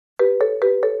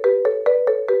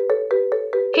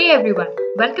everyone,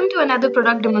 welcome to another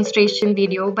product demonstration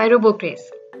video by Robocraze.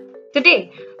 Today,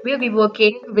 we'll be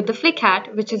working with the Flick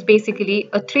Hat, which is basically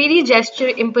a 3D gesture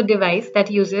input device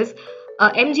that uses a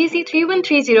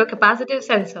MGC3130 capacitive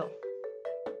sensor.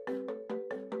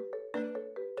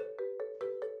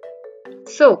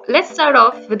 So, let's start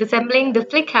off with assembling the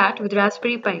Flick Hat with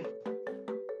Raspberry Pi.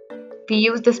 We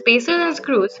use the spacers and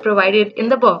screws provided in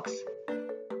the box.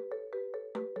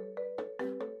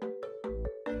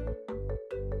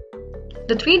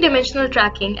 The three-dimensional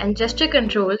tracking and gesture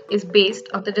control is based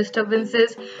on the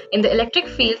disturbances in the electric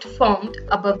field formed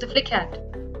above the Flick Hat.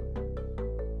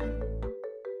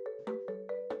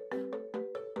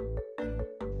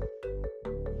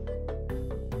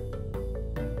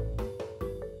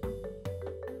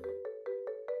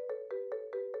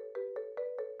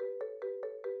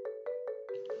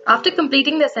 After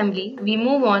completing the assembly, we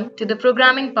move on to the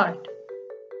programming part.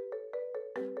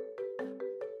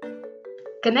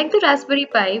 Connect the Raspberry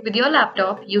Pi with your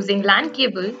laptop using LAN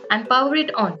cable and power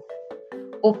it on.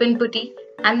 Open PuTTY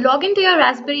and log into your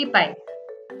Raspberry Pi.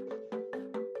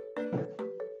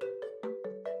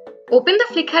 Open the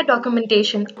Flick Hat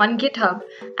documentation on GitHub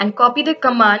and copy the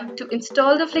command to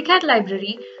install the Flick Hat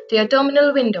library to your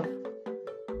terminal window.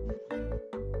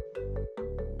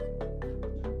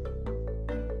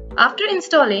 After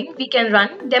installing, we can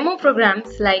run demo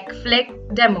programs like Flick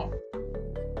Demo.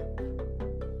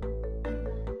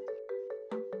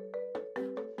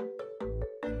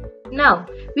 Now,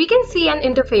 we can see an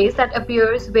interface that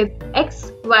appears with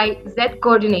X, Y, Z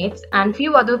coordinates and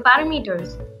few other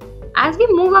parameters. As we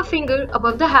move our finger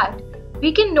above the hat,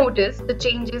 we can notice the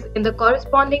changes in the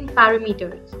corresponding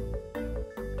parameters.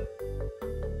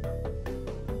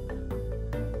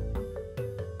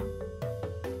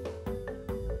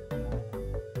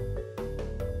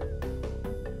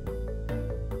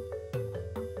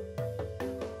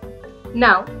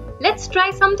 Now, let's try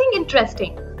something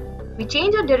interesting. We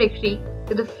change our directory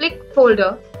to the Flick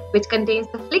folder, which contains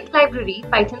the Flick library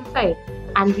Python file,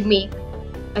 and we make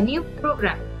a new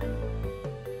program.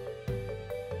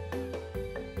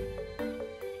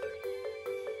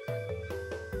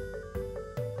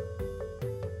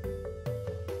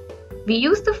 We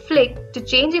use the Flick to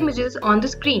change images on the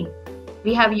screen.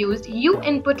 We have used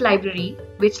uInput library,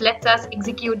 which lets us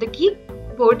execute the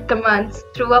keyboard commands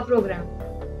through our program.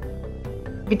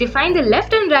 We define the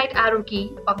left and right arrow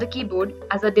key of the keyboard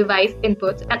as our device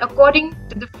inputs, and according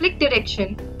to the Flick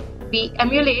direction, we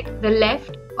emulate the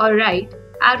left or right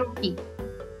arrow key.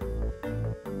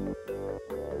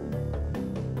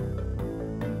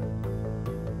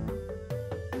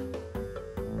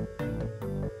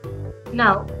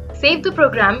 Now, save the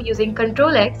program using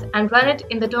Ctrl X and run it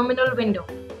in the terminal window.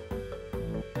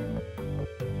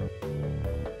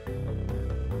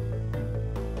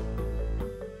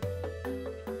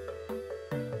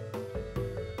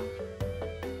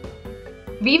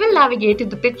 We will navigate to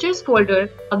the Pictures folder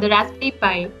of the Raspberry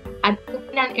Pi and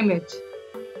open an image.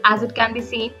 As it can be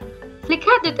seen, Flick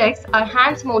Hat detects our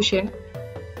hand's motion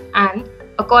and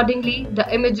accordingly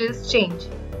the images change.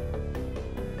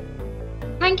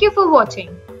 Thank you for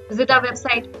watching. Visit our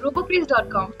website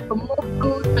robocraze.com for more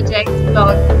cool projects,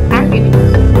 blogs and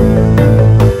videos.